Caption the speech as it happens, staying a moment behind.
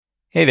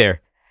Hey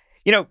there.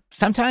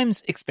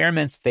 Sometimes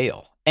experiments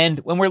fail. And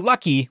when we're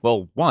lucky,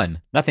 well, one,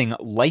 nothing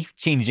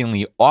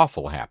life-changingly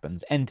awful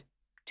happens. And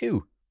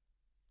two,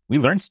 we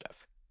learn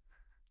stuff.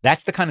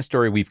 That's the kind of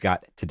story we've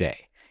got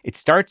today. It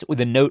starts with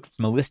a note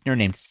from a listener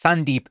named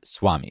Sandeep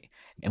Swami.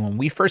 And when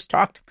we first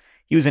talked,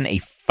 he was in a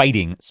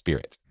fighting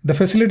spirit. The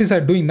facilities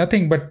are doing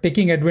nothing but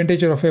taking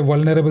advantage of a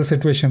vulnerable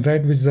situation,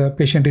 right, which the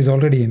patient is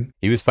already in.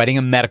 He was fighting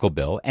a medical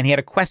bill, and he had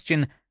a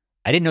question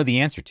I didn't know the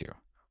answer to,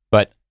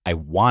 but I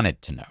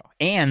wanted to know.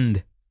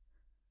 And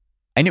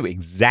I knew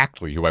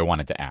exactly who I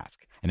wanted to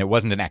ask. And it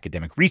wasn't an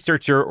academic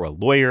researcher or a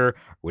lawyer or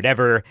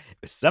whatever. It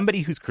was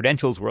somebody whose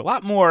credentials were a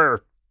lot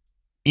more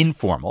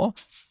informal.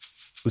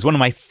 It was one of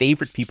my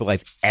favorite people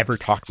I've ever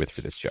talked with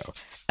for this show.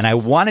 And I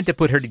wanted to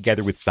put her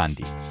together with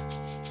Sandeep.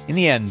 In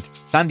the end,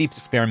 Sandeep's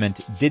experiment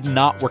did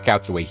not work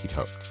out the way he'd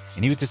hoped.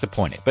 And he was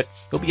disappointed, but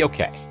he'll be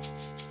okay.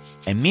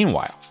 And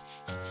meanwhile,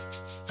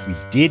 we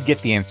did get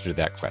the answer to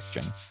that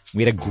question.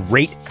 We had a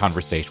great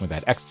conversation with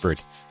that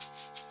expert.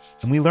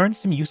 And we learned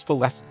some useful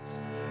lessons.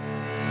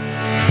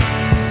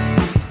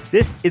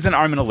 This is An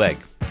Arm and a Leg,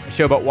 a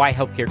show about why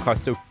healthcare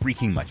costs so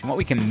freaking much and what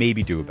we can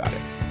maybe do about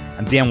it.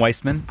 I'm Dan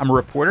Weissman. I'm a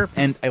reporter,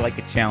 and I like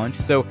a challenge.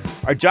 So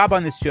our job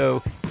on this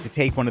show is to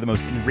take one of the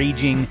most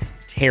enraging,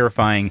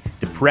 terrifying,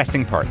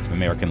 depressing parts of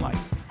American life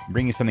and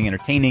bring you something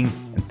entertaining,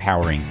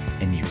 empowering,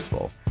 and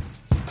useful.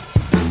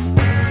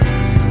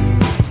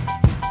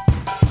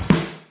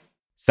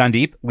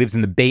 Sandeep lives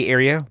in the Bay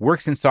Area,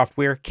 works in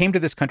software, came to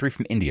this country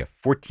from India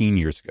 14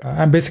 years ago.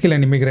 I'm basically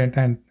an immigrant,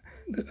 and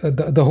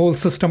the whole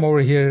system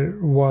over here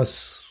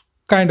was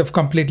kind of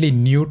completely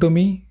new to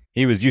me.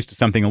 He was used to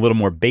something a little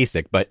more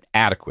basic, but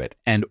adequate,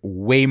 and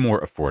way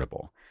more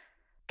affordable.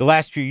 The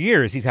last few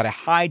years, he's had a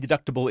high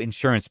deductible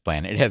insurance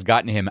plan. It has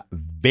gotten him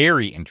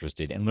very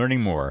interested in learning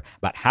more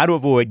about how to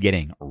avoid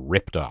getting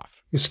ripped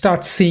off. You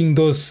start seeing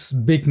those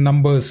big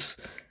numbers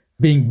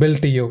being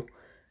billed to you,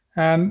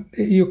 and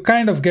you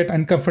kind of get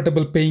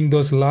uncomfortable paying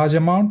those large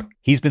amount.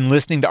 He's been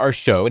listening to our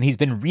show, and he's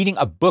been reading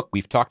a book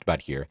we've talked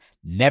about here,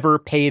 Never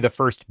Pay the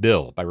First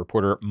Bill by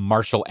reporter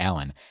Marshall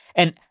Allen.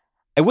 And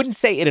I wouldn't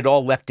say it at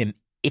all left him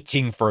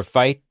itching for a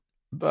fight,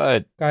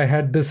 but I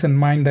had this in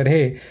mind that,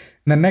 hey,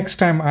 the next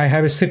time I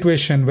have a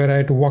situation where I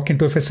had to walk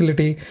into a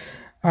facility,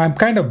 I'm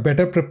kind of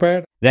better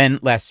prepared. Then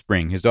last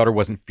spring, his daughter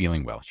wasn't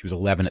feeling well. She was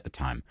 11 at the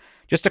time.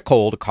 Just a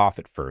cold, a cough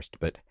at first,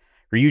 but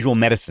her usual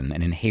medicine,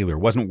 an inhaler,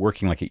 wasn't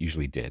working like it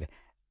usually did.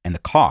 And the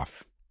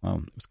cough,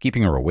 well, it was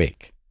keeping her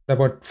awake.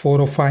 About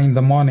 4 or 5 in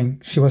the morning,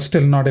 she was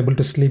still not able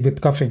to sleep with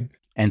coughing.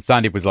 And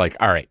Sandeep was like,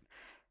 all right,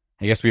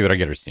 I guess we better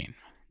get her seen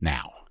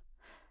now.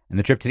 And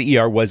the trip to the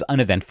ER was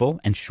uneventful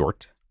and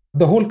short.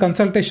 The whole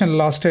consultation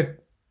lasted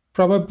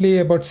probably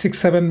about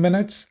 6-7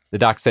 minutes. The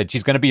doc said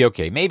she's going to be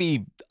okay.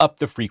 Maybe up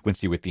the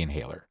frequency with the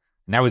inhaler.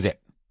 And that was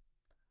it.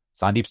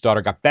 Sandeep's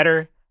daughter got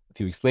better. A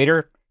few weeks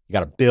later, he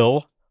got a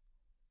bill,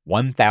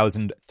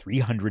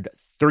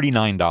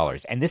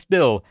 $1,339. And this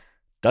bill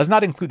does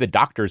not include the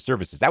doctor's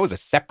services. That was a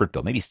separate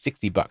bill, maybe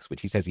 $60,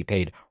 which he says he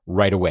paid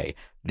right away.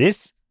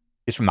 This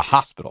is from the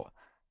hospital.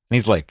 And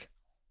he's like,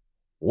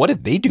 what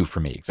did they do for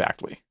me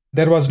exactly?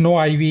 There was no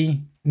IV,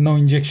 no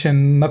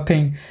injection,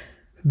 nothing.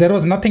 There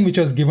was nothing which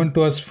was given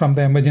to us from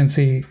the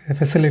emergency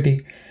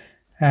facility.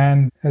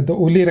 And the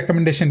only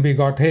recommendation we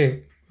got,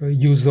 hey,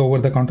 use the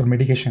over-the-counter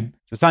medication.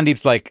 So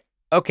Sandeep's like,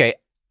 okay,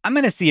 I'm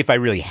going to see if I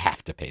really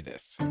have to pay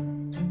this.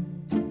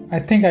 I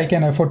think I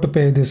can afford to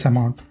pay this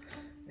amount.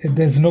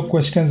 There's no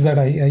questions that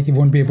I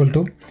won't be able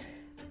to.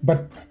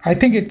 But I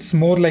think it's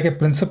more like a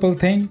principle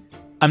thing.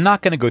 I'm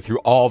not going to go through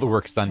all the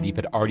work Sandeep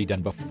had already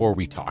done before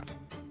we talked,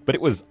 but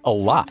it was a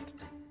lot.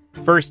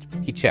 First,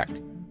 he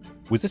checked.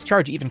 Was this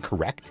charge even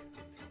correct?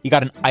 He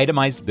got an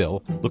itemized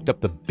bill, looked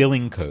up the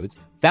billing codes,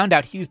 found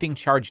out he was being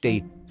charged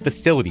a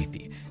facility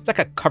fee. It's like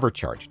a cover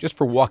charge just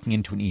for walking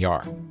into an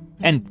ER.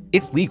 And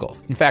it's legal.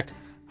 In fact,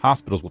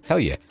 hospitals will tell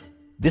you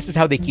this is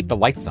how they keep the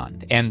lights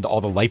on and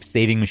all the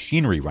life-saving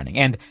machinery running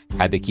and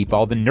how they keep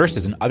all the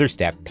nurses and other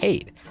staff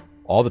paid.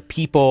 All the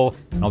people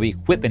and all the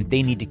equipment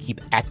they need to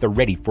keep at the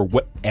ready for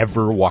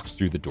whatever walks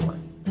through the door.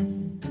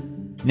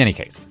 In any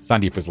case,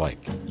 Sandeep was like,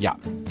 yeah,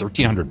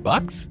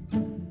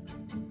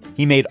 $1,300?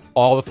 He made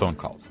all the phone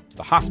calls to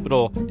the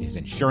hospital, to his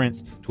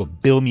insurance, to a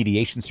bill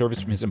mediation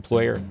service from his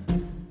employer.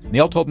 And they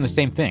all told him the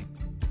same thing.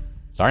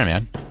 Sorry,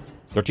 man.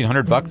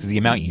 $1,300 is the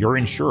amount your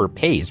insurer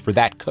pays for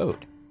that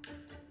code.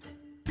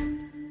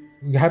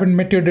 You haven't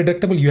met your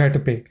deductible, you have to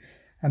pay.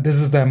 And this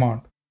is the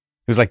amount.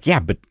 He was like, yeah,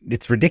 but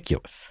it's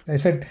ridiculous. I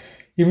said,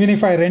 even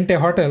if I rent a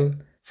hotel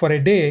for a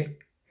day,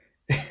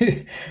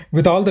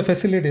 with all the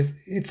facilities,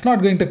 it's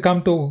not going to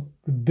come to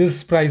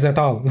this price at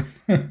all.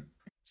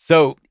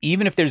 So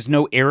even if there's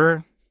no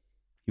error,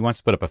 he wants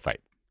to put up a fight.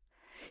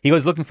 He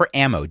goes looking for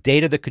ammo,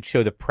 data that could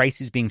show the price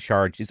he's being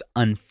charged is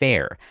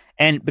unfair.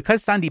 And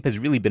because Sandeep has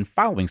really been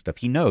following stuff,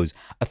 he knows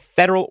a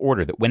federal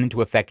order that went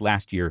into effect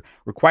last year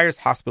requires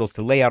hospitals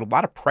to lay out a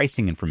lot of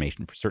pricing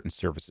information for certain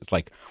services,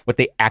 like what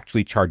they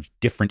actually charge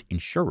different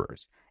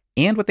insurers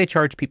and what they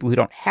charge people who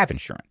don't have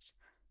insurance.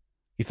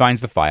 He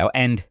finds the file,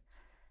 and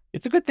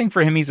It's a good thing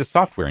for him he's a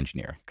software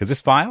engineer, because this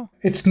file...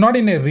 It's not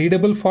in a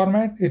readable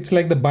format. It's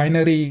like the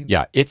binary...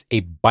 Yeah, it's a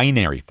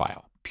binary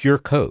file, pure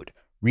code,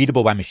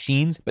 readable by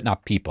machines, but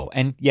not people.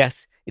 And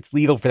yes, it's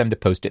legal for them to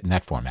post it in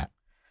that format.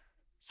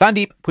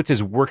 Sandeep puts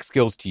his work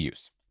skills to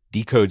use,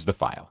 decodes the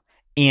file,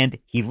 and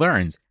he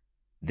learns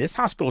this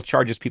hospital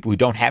charges people who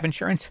don't have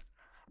insurance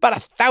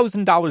about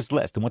 $1,000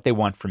 less than what they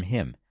want from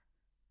him.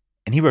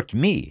 And he wrote to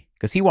me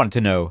because he wanted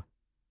to know,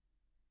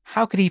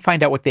 how could he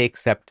find out what they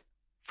accept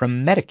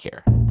from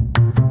Medicare?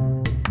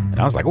 And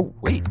I was like, oh,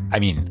 wait, I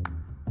don't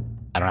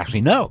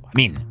actually know.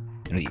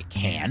 You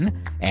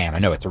can, and I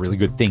know it's a really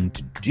good thing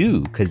to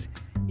do, because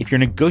if you're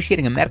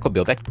negotiating a medical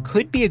bill, that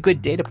could be a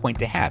good data point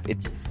to have.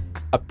 It's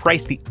a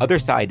price the other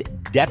side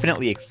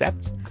definitely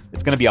accepts.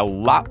 It's going to be a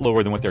lot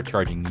lower than what they're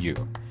charging you,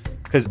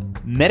 because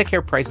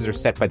Medicare prices are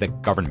set by the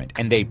government,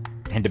 and they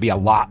tend to be a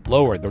lot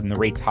lower than the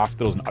rates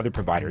hospitals and other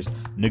providers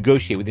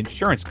negotiate with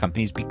insurance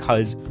companies,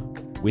 because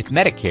with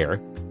Medicare,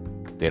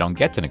 they don't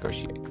get to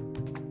negotiate.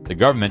 The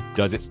government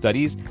does its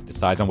studies,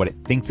 decides on what it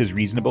thinks is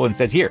reasonable, and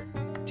says, here,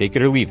 take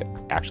it or leave it.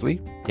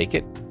 Actually, take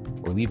it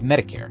or leave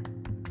Medicare.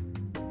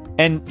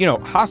 And,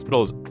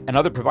 hospitals and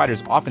other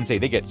providers often say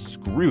they get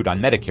screwed on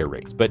Medicare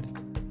rates, but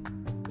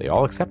they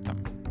all accept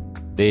them.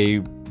 They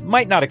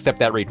might not accept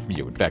that rate from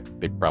you. In fact,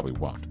 they probably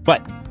won't.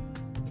 But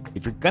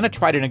if you're going to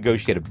try to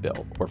negotiate a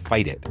bill or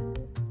fight it,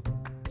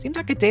 seems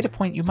like a data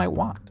point you might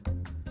want.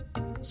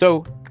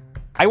 So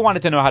I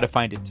wanted to know how to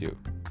find it too.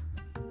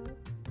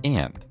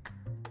 And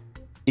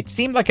it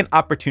seemed like an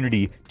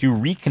opportunity to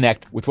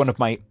reconnect with one of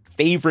my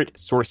favorite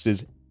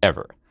sources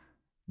ever.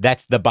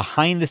 That's the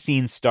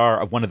behind-the-scenes star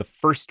of one of the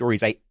first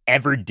stories I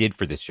ever did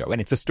for this show. And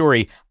it's a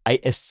story I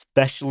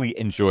especially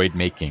enjoyed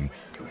making,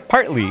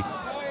 partly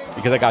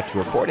because I got to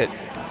report it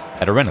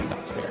at a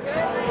Renaissance fair.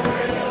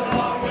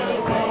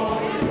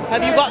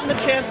 Have you gotten the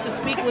chance to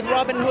speak with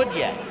Robin Hood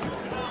yet?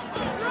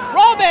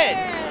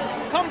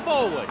 Robin! Come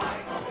forward.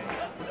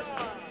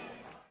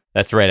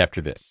 That's right after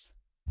this.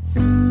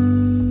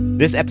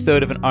 This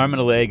episode of An Arm and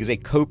a Leg is a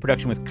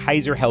co-production with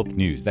Kaiser Health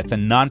News. That's a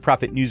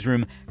nonprofit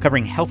newsroom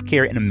covering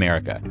healthcare in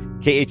America.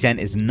 KHN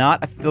is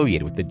not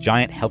affiliated with the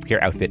giant healthcare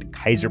outfit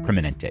Kaiser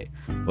Permanente.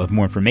 We'll have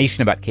more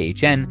information about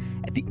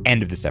KHN at the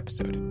end of this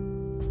episode.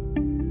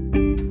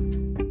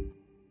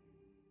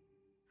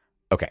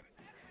 Okay,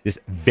 this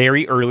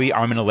very early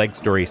Arm and a Leg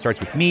story starts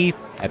with me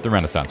at the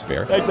Renaissance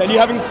Fair. Thanks, and you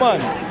having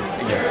fun?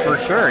 Yeah,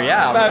 for sure,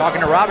 yeah. I'm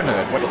talking to Robin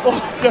Hood.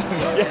 Awesome,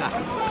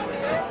 yeah.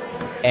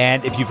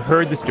 And if you've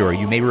heard the story,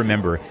 you may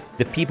remember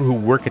the people who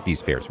work at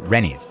these fairs,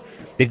 Rennies.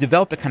 They've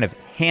developed a kind of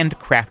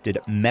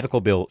handcrafted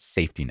medical bill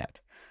safety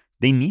net.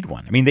 They need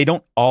one. They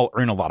don't all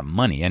earn a lot of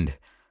money, and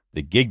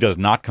the gig does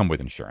not come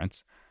with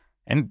insurance.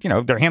 And,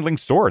 they're handling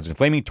swords and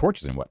flaming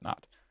torches and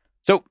whatnot.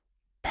 So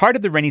part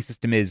of the Rennie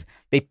system is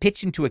they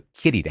pitch into a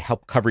kitty to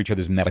help cover each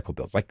other's medical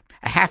bills, like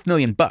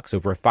 $500,000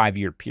 over a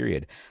 5-year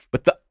period.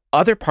 But the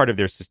other part of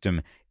their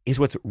system is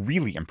what's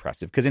really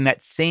impressive, because in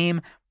that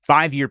same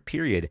 5-year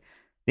period,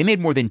 they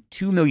made more than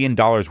 $2 million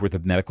worth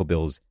of medical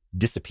bills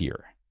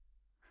disappear.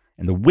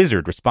 And the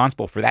wizard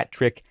responsible for that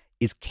trick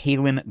is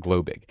Kaylin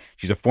Globig.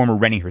 She's a former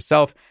Rennie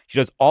herself. She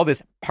does all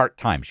this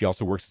part-time. She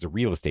also works as a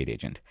real estate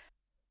agent.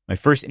 My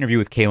first interview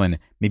with Kaylin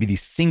may be the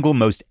single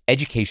most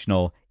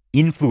educational,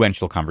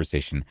 influential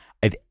conversation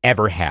I've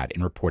ever had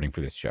in reporting for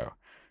this show.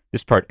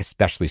 This part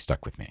especially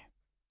stuck with me.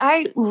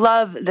 I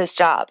love this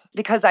job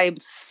because I'm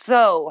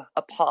so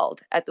appalled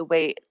at the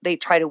way they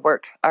try to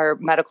work our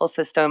medical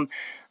system.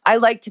 I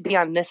like to be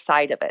on this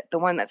side of it, the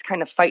one that's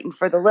kind of fighting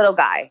for the little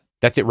guy.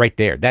 That's it right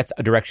there. That's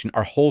a direction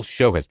our whole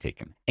show has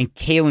taken. And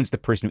Kaylin's the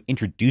person who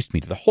introduced me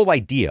to the whole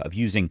idea of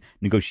using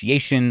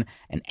negotiation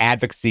and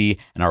advocacy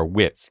and our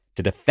wits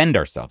to defend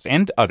ourselves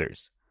and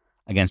others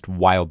against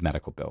wild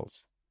medical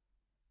bills,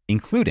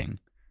 including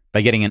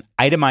by getting an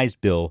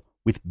itemized bill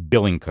with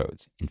billing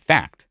codes. In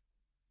fact,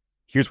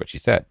 here's what she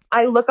said.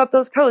 I look up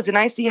those codes and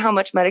I see how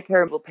much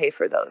Medicare will pay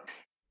for those.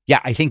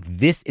 Yeah, I think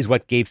this is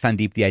what gave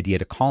Sandeep the idea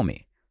to call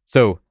me.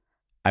 So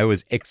I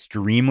was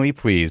extremely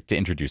pleased to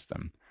introduce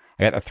them.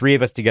 I got the three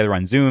of us together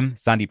on Zoom.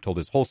 Sandeep told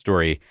his whole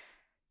story.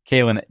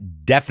 Kaylin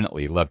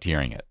definitely loved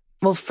hearing it.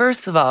 Well,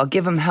 first of all,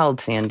 give him hell,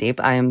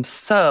 Sandeep. I am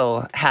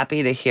so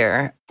happy to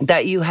hear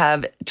that you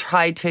have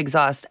tried to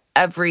exhaust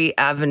every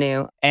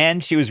avenue.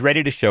 And she was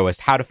ready to show us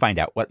how to find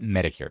out what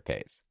Medicare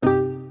pays.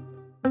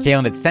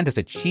 Kaylin had sent us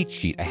a cheat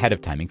sheet ahead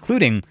of time,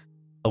 including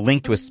a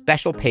link to a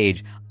special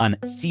page on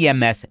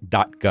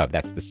cms.gov.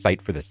 That's the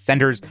site for the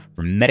Centers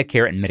for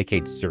Medicare and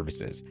Medicaid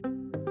Services.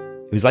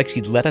 It was like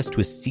she'd led us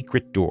to a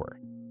secret door.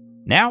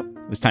 Now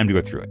it was time to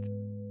go through it.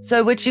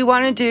 So what you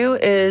want to do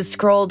is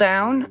scroll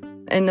down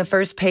in the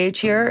first page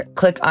here,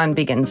 click on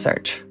Begin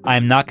Search.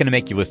 I'm not going to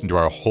make you listen to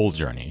our whole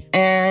journey.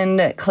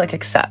 And click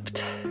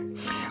Accept.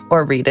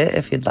 Or read it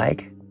if you'd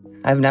like.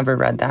 I've never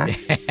read that.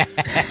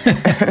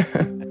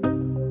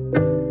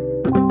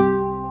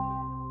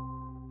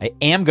 I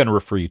am going to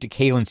refer you to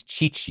Kaylin's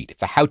cheat sheet.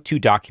 It's a how-to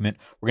document.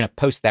 We're going to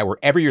post that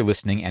wherever you're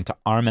listening and to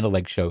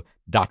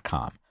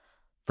armandalegshow.com.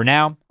 For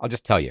now, I'll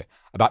just tell you,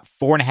 about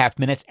 4.5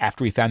 minutes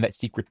after we found that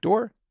secret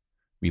door,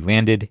 We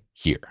landed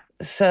here.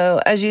 So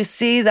as you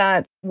see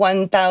that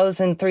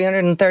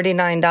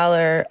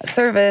 $1,339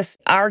 service,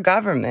 our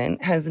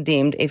government has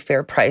deemed a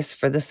fair price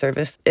for the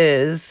service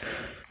is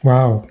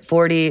Wow.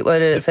 what did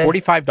it say?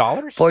 $45?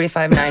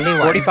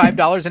 $45.91.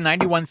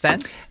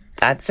 $45.91?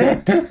 That's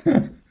it.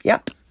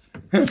 Yep.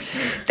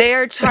 They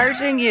are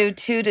charging you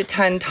 2 to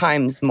 10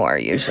 times more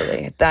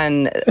usually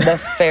than the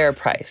fair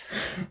price.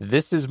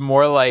 This is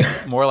more like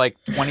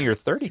 20 or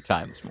 30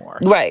 times more.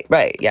 Right.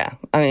 Yeah.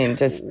 I mean,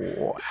 just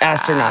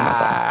astronomical.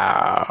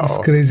 Wow. It's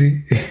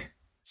crazy.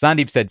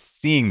 Sandeep said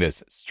seeing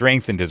this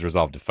strengthened his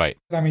resolve to fight.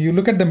 I mean, you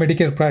look at the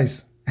Medicare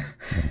price.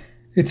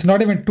 It's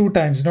not even 2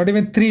 times, not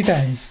even 3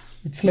 times.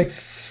 It's like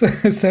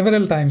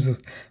several times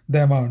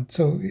the amount.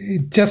 So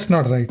it's just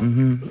not right.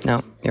 Mm-hmm.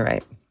 No, you're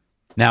right.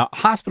 Now, a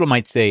hospital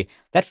might say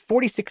that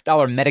 $46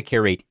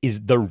 Medicare rate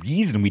is the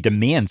reason we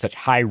demand such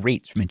high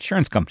rates from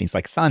insurance companies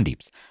like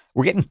Sandeep's.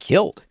 We're getting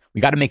killed.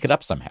 We got to make it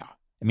up somehow.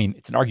 I mean,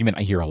 it's an argument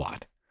I hear a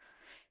lot.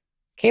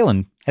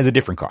 Kaylin has a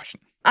different caution.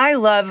 I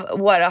love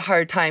what a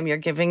hard time you're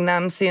giving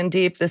them,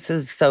 Sandeep. This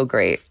is so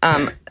great.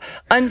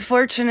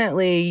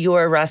 Unfortunately,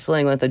 you're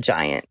wrestling with a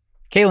giant.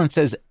 Kaylin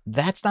says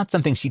that's not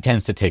something she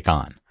tends to take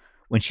on.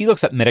 When she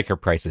looks up Medicare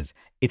prices,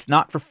 it's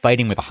not for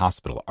fighting with a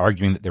hospital,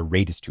 arguing that their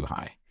rate is too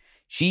high.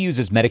 She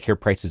uses Medicare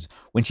prices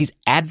when she's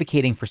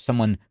advocating for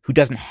someone who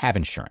doesn't have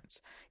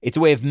insurance. It's a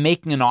way of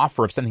making an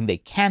offer of something they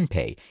can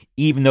pay,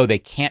 even though they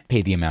can't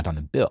pay the amount on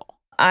the bill.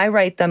 I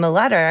write them a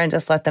letter and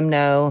just let them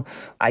know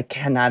I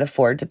cannot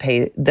afford to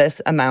pay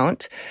this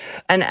amount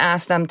and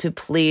ask them to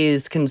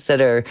please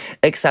consider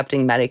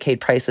accepting Medicaid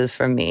prices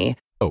from me.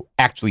 Oh,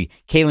 actually,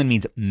 Kaylin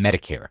means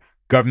Medicare,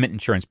 government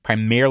insurance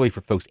primarily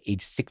for folks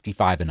age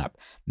 65 and up.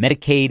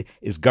 Medicaid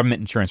is government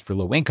insurance for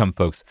low-income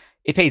folks.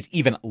 It pays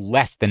even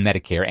less than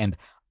Medicare, and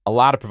a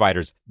lot of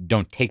providers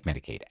don't take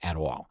Medicaid at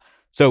all.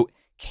 So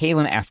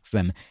Kaylin asks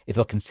them if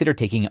they'll consider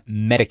taking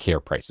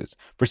Medicare prices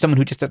for someone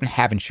who just doesn't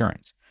have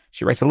insurance.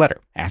 She writes a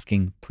letter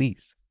asking,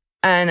 please.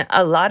 And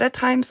a lot of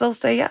times they'll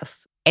say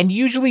yes. And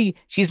usually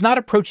she's not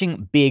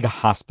approaching big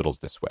hospitals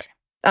this way.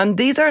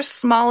 These are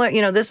smaller,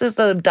 this is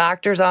the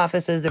doctor's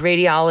offices, the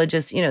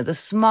radiologists, the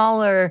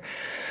smaller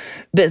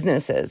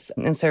businesses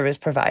and service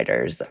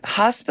providers.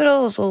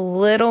 Hospital is a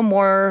little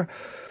more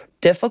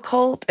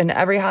difficult, and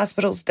every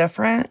hospital's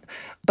different,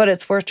 but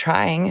it's worth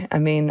trying. I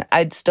mean,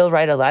 I'd still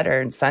write a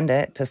letter and send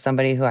it to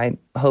somebody who I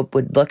hope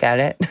would look at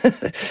it.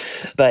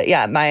 But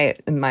yeah,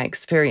 in my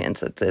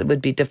experience, it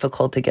would be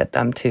difficult to get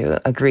them to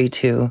agree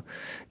to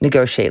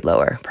negotiate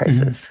lower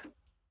prices. Mm-hmm.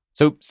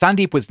 So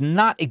Sandeep was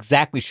not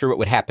exactly sure what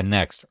would happen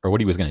next or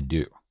what he was going to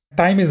do.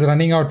 Time is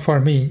running out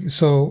for me.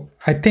 So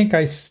I think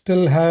I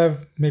still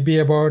have maybe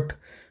about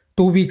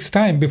 2 weeks'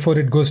 time before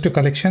it goes to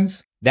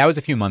collections. That was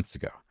a few months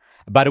ago.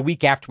 About a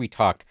week after we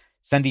talked,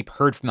 Sandeep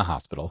heard from the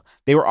hospital.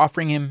 They were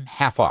offering him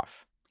half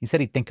off. He said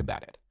he'd think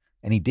about it.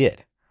 And he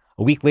did.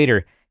 A week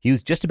later, he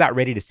was just about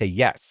ready to say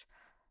yes.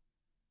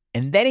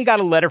 And then he got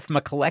a letter from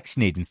a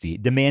collection agency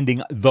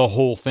demanding the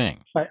whole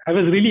thing. I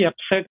was really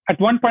upset.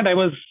 At one point, I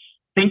was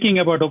thinking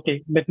about,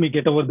 okay, let me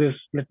get over this.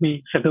 Let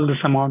me settle this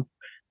amount.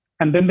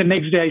 And then the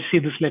next day, I see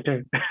this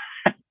letter.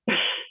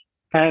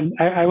 And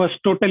I was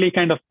totally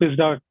kind of pissed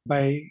out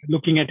by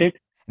looking at it.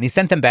 And he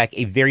sent them back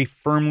a very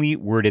firmly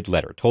worded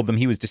letter, told them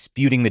he was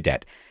disputing the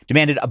debt,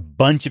 demanded a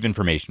bunch of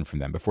information from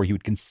them before he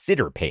would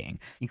consider paying,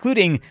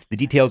 including the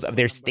details of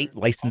their state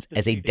license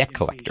as a debt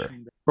collector.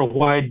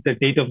 Provide the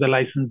date of the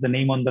license, the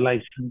name on the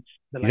license.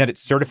 He sent it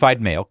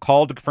certified mail,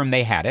 called to confirm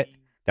they had it.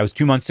 That was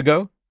 2 months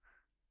ago.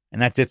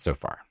 And that's it so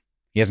far.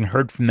 He hasn't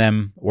heard from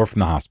them or from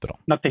the hospital.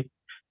 Nothing.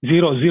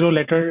 Zero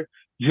letter,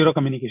 zero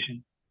communication.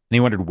 And he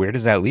wondered, where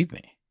does that leave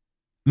me?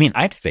 I mean,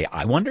 I have to say,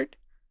 I wondered,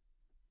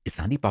 is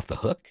Sandeep off the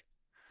hook?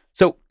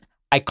 So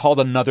I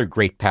called another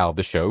great pal of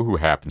the show who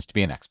happens to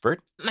be an expert.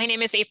 My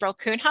name is April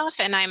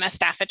Kuhnhoff, and I'm a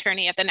staff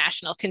attorney at the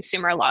National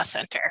Consumer Law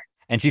Center.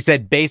 And she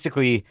said,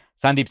 basically,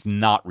 Sandeep's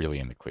not really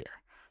in the clear.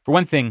 For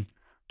one thing,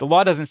 the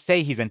law doesn't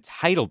say he's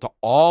entitled to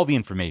all the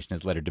information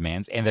his letter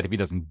demands, and that if he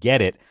doesn't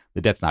get it,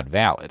 the debt's not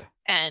valid.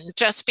 And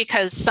just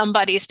because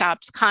somebody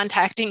stops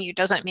contacting you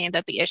doesn't mean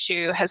that the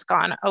issue has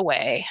gone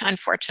away,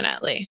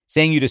 unfortunately.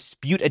 Saying you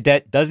dispute a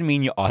debt doesn't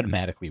mean you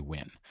automatically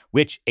win,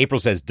 which April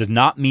says does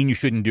not mean you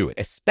shouldn't do it,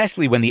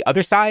 especially when the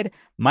other side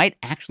might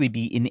actually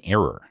be in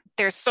error.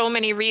 There's so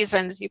many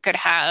reasons you could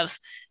have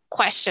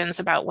questions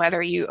about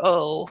whether you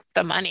owe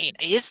the money.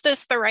 Is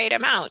this the right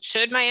amount?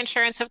 Should my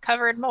insurance have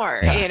covered more?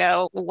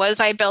 Yeah. Was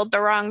I billed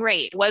the wrong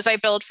rate? Was I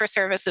billed for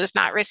services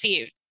not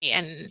received?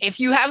 And if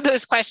you have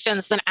those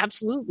questions, then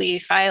absolutely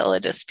file a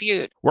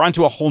dispute. We're on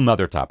to a whole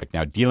nother topic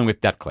now, dealing with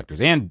debt collectors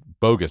and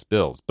bogus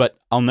bills. But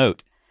I'll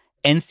note,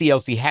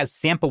 NCLC has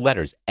sample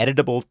letters,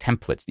 editable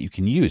templates that you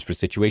can use for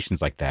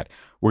situations like that.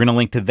 We're going to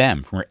link to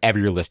them from wherever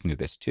you're listening to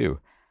this too.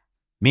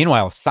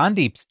 Meanwhile,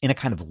 Sandeep's in a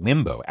kind of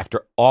limbo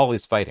after all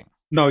his fighting.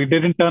 No, it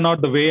didn't turn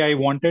out the way I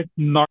wanted,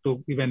 not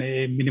to even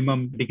a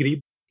minimum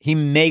degree. He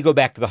may go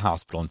back to the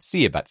hospital and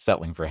see about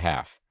settling for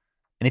half.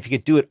 And if he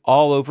could do it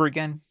all over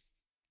again,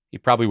 he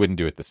probably wouldn't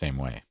do it the same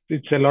way.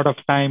 It's a lot of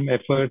time,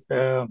 effort,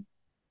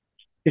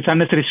 it's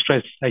unnecessary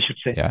stress, I should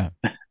say. Yeah.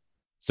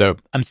 So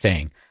I'm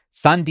saying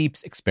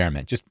Sandeep's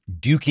experiment, just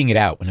duking it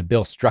out when a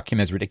bill struck him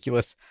as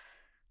ridiculous,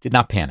 did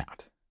not pan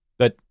out.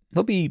 But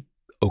he'll be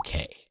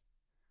okay.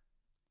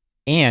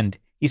 And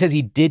he says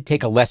he did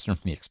take a lesson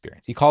from the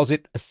experience. He calls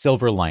it a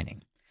silver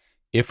lining.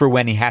 If or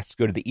when he has to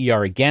go to the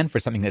ER again for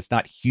something that's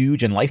not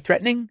huge and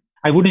life-threatening,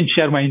 I wouldn't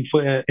share my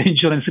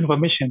insurance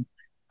information.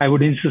 I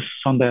would insist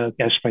on the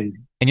cash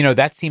pricing. And,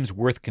 that seems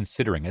worth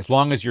considering as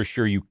long as you're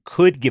sure you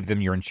could give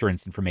them your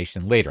insurance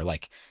information later.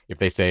 Like if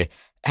they say,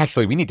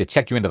 actually, we need to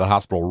check you into the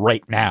hospital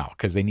right now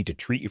because they need to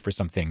treat you for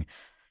something,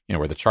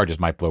 where the charges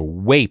might blow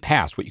way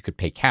past what you could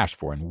pay cash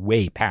for and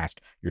way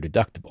past your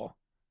deductible.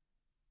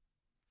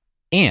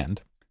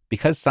 And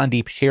because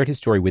Sandeep shared his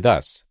story with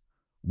us,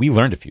 we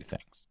learned a few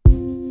things.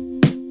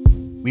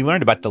 We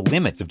learned about the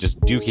limits of just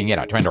duking it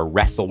out, trying to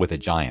wrestle with a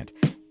giant.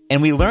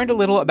 And we learned a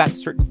little about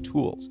certain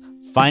tools,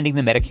 finding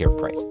the Medicare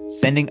price,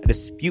 sending a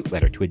dispute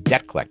letter to a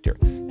debt collector,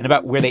 and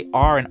about where they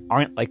are and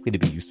aren't likely to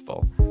be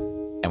useful.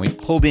 And we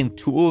pulled in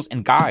tools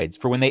and guides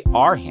for when they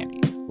are handy,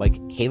 like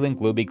Kaylin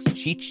Globig's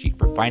cheat sheet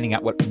for finding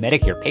out what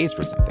Medicare pays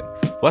for something,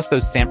 plus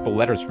those sample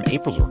letters from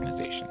April's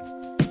organization.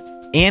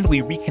 And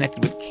we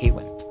reconnected with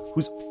Kaylin,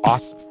 who's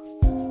awesome.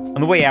 On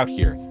the way out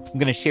here, I'm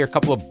going to share a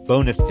couple of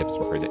bonus tips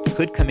with her that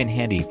could come in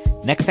handy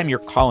next time you're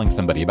calling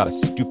somebody about a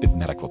stupid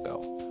medical bill.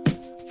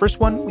 First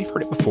one, we've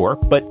heard it before,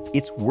 but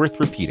it's worth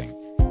repeating.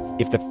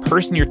 If the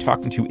person you're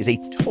talking to is a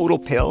total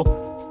pill,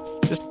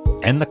 just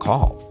end the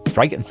call.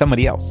 Try getting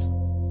somebody else.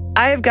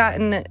 I've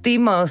gotten the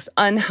most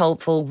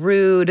unhelpful,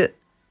 rude,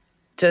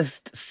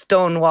 just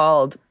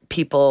stonewalled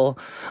people,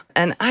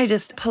 and I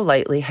just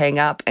politely hang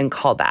up and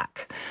call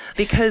back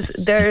because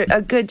there's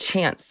a good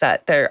chance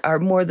that there are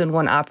more than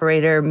one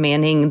operator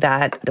manning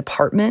that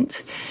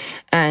department.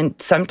 And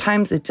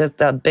sometimes it's just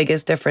the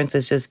biggest difference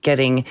is just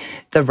getting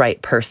the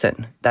right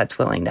person that's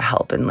willing to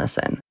help and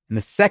listen. And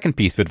the second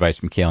piece of advice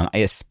from Kaylin I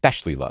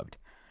especially loved.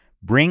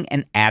 Bring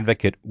an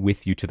advocate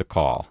with you to the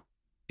call.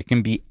 It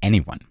can be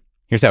anyone.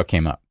 Here's how it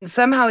came up.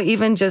 Somehow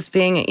even just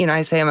being,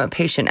 I say I'm a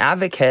patient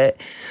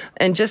advocate,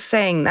 and just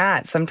saying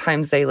that,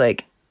 sometimes they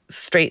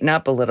straighten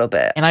up a little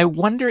bit. And I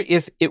wonder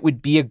if it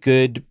would be a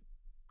good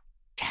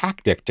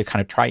tactic to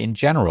kind of try in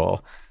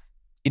general,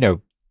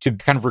 to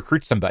kind of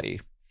recruit somebody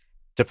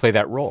to play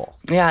that role.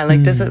 Yeah,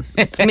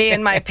 it's me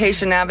and my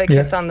patient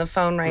advocates on the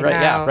phone right now.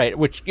 Yeah, right.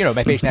 Which,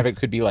 my patient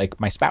advocate could be like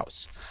my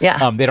spouse.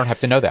 Yeah. They don't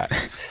have to know that.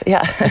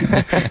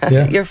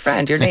 Yeah. Your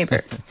friend, your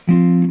neighbor.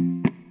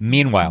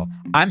 Meanwhile,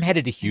 I'm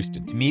headed to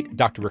Houston to meet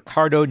Dr.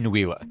 Ricardo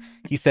Nuila.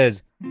 He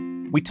says,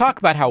 we talk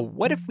about how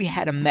what if we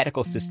had a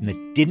medical system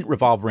that didn't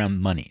revolve around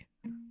money,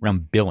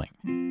 around billing?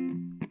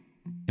 And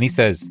he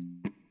says,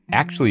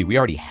 actually, we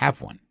already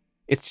have one.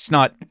 It's just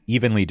not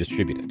evenly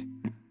distributed.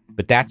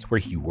 But that's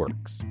where he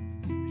works.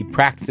 He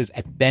practices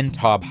at Ben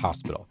Taub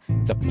Hospital.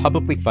 It's a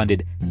publicly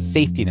funded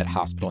safety net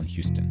hospital in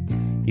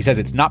Houston. He says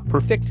it's not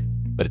perfect,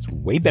 but it's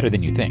way better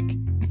than you think.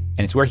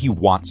 And it's where he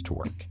wants to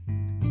work.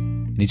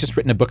 And he's just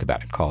written a book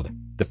about it called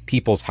The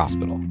People's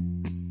Hospital.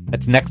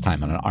 That's next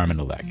time on An Arm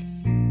and a Leg.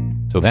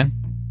 Till then,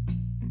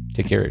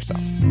 take care of yourself.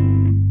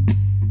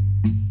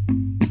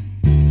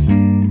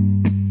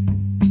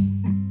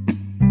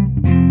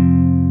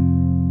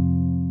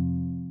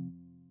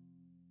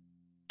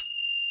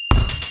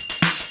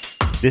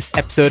 This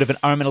episode of An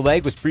Arm and a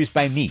Leg was produced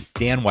by me,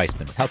 Dan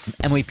Weissman, with help from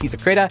Emily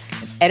Pizzacreta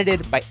and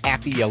edited by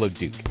Appy Yellow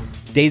Duke.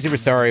 Daisy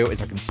Rosario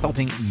is our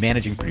consulting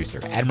managing producer.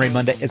 Adam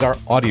Raymunda is our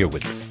audio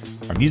wizard.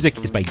 Our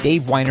music is by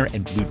Dave Weiner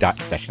and Blue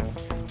Dot Sessions.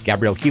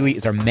 Gabrielle Healy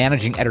is our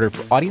managing editor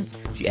for Audience.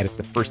 She edits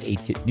the First Aid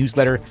Kit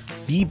newsletter.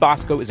 Bea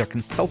Bosco is our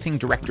consulting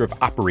director of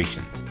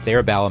operations.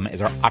 Sarah Ballum is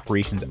our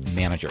operations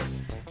manager.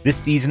 This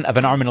season of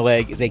An Arm and a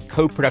Leg is a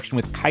co-production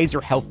with Kaiser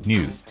Health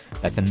News.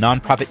 That's a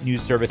nonprofit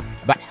news service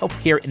about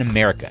healthcare in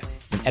America.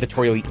 It's an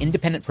editorially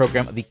independent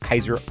program of the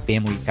Kaiser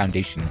Family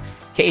Foundation.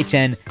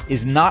 KHN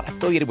is not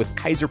affiliated with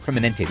Kaiser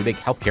Permanente, the big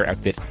healthcare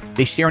outfit.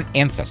 They share an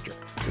ancestor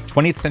with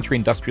 20th century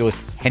industrialist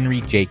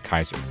Henry J.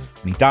 Kaiser.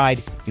 When he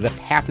died, he left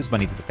half his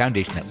money to the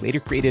foundation that later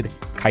created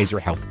Kaiser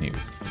Health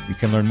News. You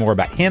can learn more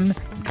about him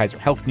and Kaiser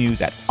Health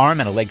News at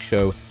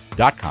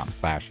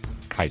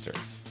armandalegshow.com/Kaiser.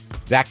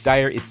 Zach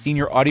Dyer is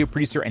senior audio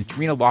producer and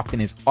Tarina Lofton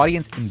is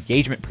audience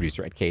engagement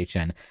producer at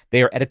KHN.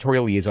 They are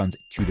editorial liaisons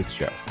to this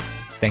show.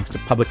 Thanks to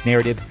Public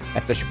Narrative,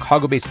 that's a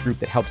Chicago-based group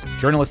that helps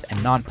journalists and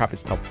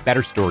nonprofits tell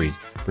better stories,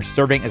 for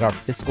serving as our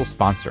fiscal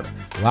sponsor,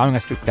 allowing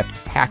us to accept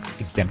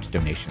tax-exempt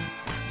donations.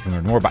 You can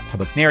learn more about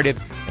Public Narrative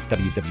at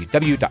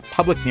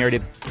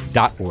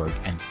www.publicnarrative.org.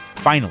 And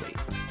finally,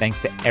 thanks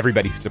to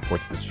everybody who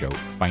supports this show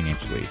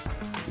financially.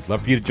 We'd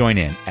love for you to join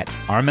in at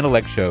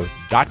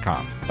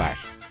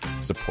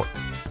armandalegshow.com/support.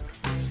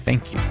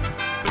 Thank you.